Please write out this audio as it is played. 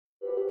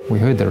We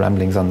heard the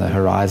rumblings on the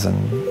horizon.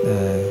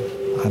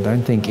 I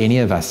don't think any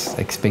of us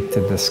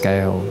expected the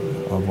scale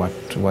of what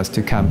was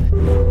to come.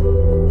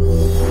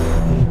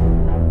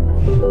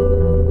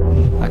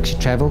 I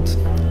actually travelled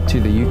to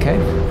the UK.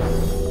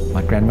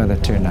 My grandmother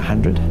turned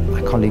 100.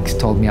 My colleagues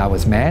told me I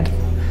was mad,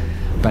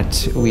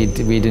 but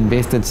we'd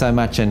invested so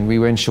much and we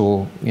weren't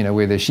sure,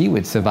 whether she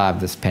would survive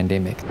this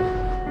pandemic.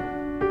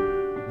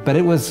 But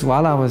it was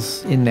while I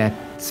was in that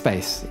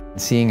space,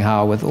 seeing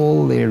how with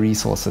all their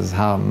resources,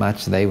 how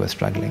much they were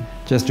struggling,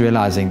 just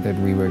realizing that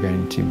we were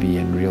going to be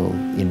in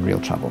real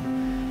trouble.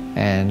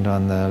 And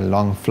on the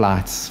long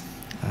flights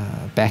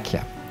back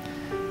here,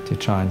 to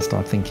try and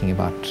start thinking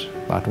about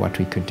what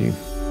we could do.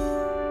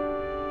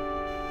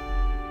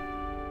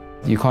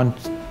 You can't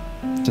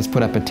just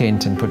put up a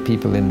tent and put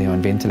people in there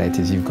on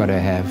ventilators. You've got to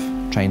have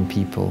trained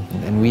people.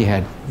 And we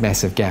had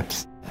massive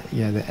gaps.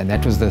 And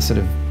that was the sort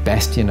of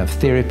bastion of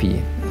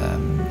therapy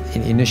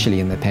initially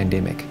in the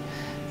pandemic.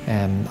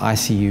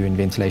 ICU and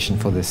ventilation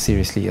for the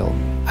seriously ill.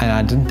 And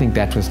I didn't think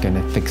that was going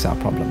to fix our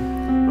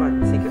problem. Right,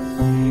 Sika,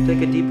 you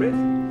take a deep breath.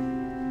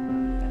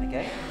 And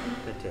again.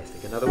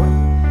 Fantastic. Another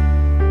one.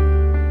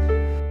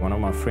 One of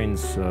my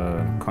friends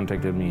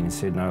contacted me and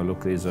said, no,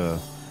 look, there's a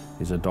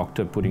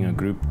doctor putting a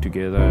group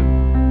together.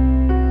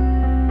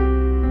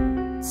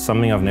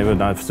 Something I've never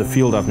done. It's a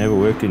field I've never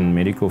worked in,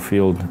 medical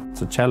field.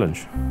 It's a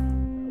challenge.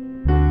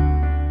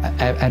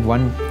 I had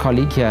one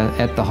colleague here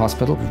at the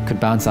hospital, could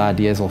bounce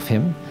ideas off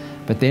him,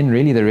 but then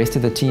really the rest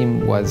of the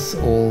team was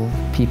all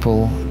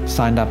people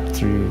signed up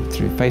through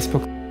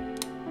Facebook.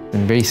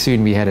 And very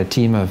soon we had a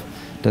team of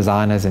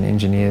designers and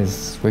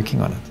engineers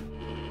working on it.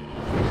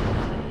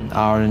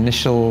 Our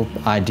initial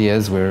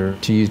ideas were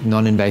to use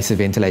non-invasive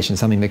ventilation,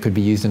 something that could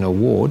be used in a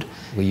ward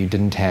where you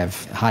didn't have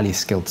highly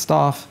skilled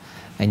staff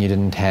and you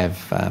didn't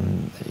have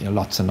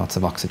lots and lots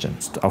of oxygen.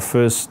 Our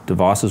first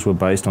devices were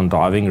based on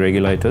diving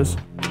regulators.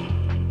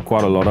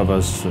 Quite a lot of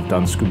us have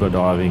done scuba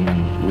diving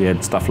and we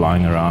had stuff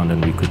lying around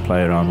and we could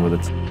play around with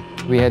it.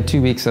 We had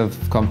 2 weeks of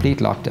complete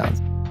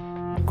lockdowns.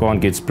 Can't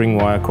get spring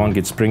wire, can't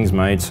get springs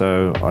made,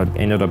 so I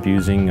ended up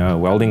using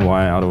welding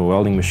wire out of a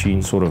welding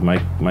machine, sort of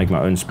make my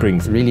own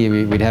springs.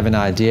 Really, we'd have an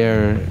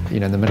idea,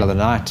 in the middle of the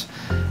night,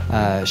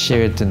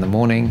 share it in the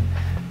morning.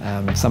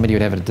 Somebody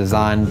would have it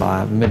designed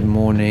by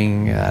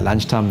mid-morning,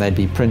 lunchtime they'd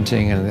be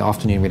printing, and in the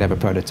afternoon we'd have a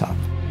prototype.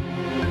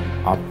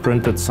 I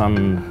printed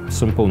some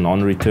simple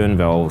non-return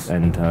valves,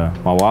 and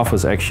my wife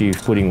was actually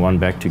putting one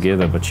back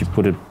together, but she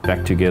put it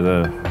back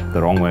together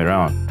the wrong way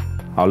around.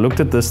 I looked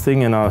at this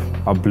thing and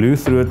I blew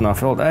through it and I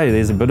felt, hey,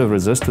 there's a bit of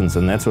resistance,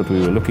 and that's what we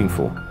were looking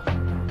for.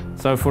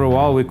 So for a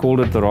while we called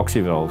it the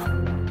Roxy valve.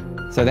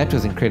 So that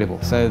was incredible.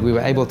 So we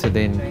were able to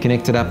then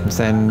connect it up and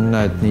say,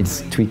 no, it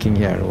needs tweaking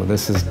here, or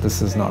this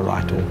is not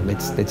right, or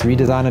let's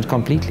redesign it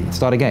completely,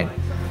 start again.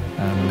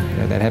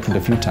 That happened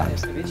a few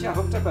times.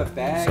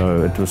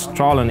 So it was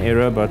trial and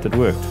error, but it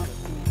worked.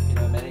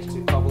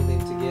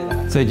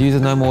 So it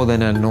uses no more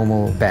than a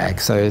normal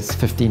bag, so it's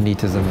 15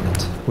 litres a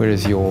minute,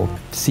 whereas your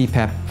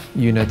CPAP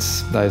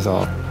units, those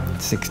are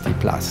 60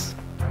 plus.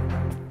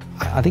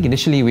 I think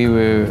initially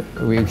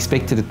we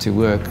expected it to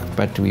work,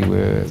 but we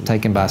were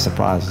taken by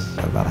surprise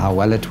about how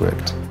well it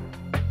worked.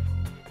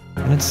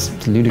 And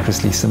it's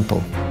ludicrously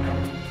simple.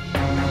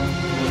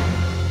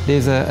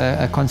 There's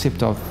a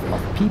concept of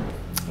PEEP.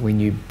 When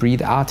you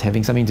breathe out,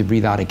 having something to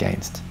breathe out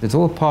against. It's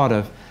all part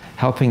of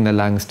helping the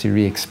lungs to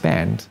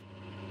re-expand.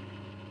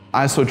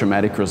 I saw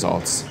dramatic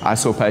results. I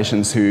saw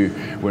patients who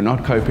were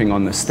not coping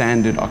on the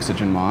standard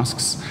oxygen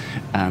masks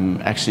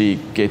actually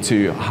get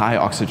to high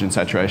oxygen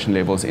saturation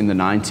levels in the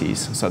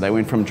 90s. So they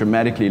went from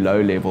dramatically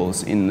low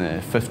levels in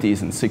the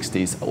 50s and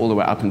 60s all the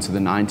way up into the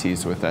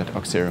 90s with that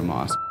OxERA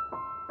mask.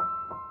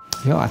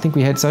 Yeah, I think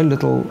we had so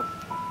little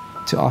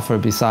to offer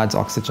besides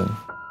oxygen.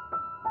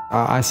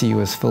 Our ICU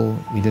was full,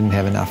 we didn't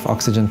have enough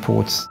oxygen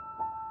ports.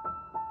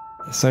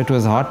 So it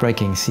was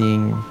heartbreaking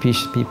seeing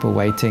people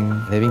waiting,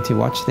 having to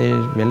watch their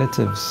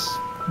relatives,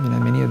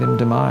 many of them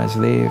demise,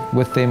 there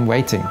with them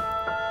waiting.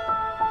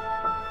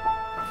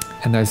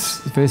 And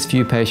those first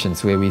few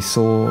patients where we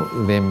saw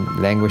them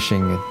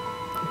languishing at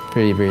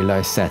very, very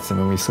low sats, and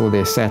when we saw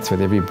their sats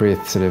with every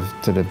breath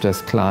sort of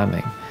just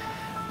climbing,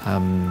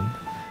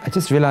 I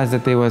just realized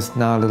that there was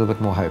now a little bit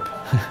more hope,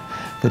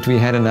 that we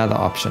had another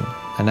option.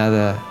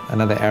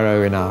 Another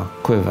arrow in our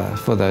quiver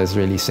for those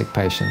really sick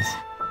patients.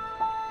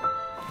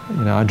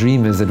 Our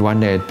dream is that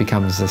one day it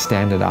becomes a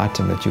standard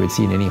item that you would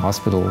see in any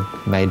hospital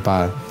made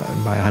by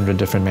 100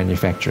 different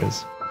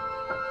manufacturers.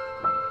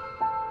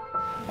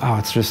 Oh,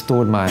 it's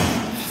restored my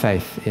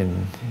faith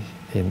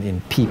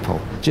in people.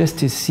 Just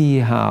to see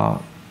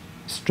how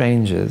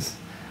strangers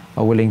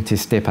are willing to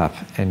step up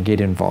and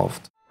get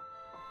involved.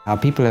 How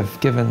people have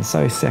given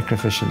so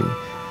sacrificially,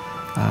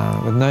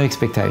 with no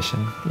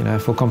expectation,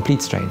 for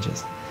complete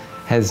strangers,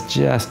 has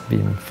just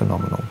been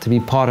phenomenal. To be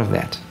part of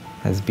that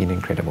has been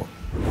incredible.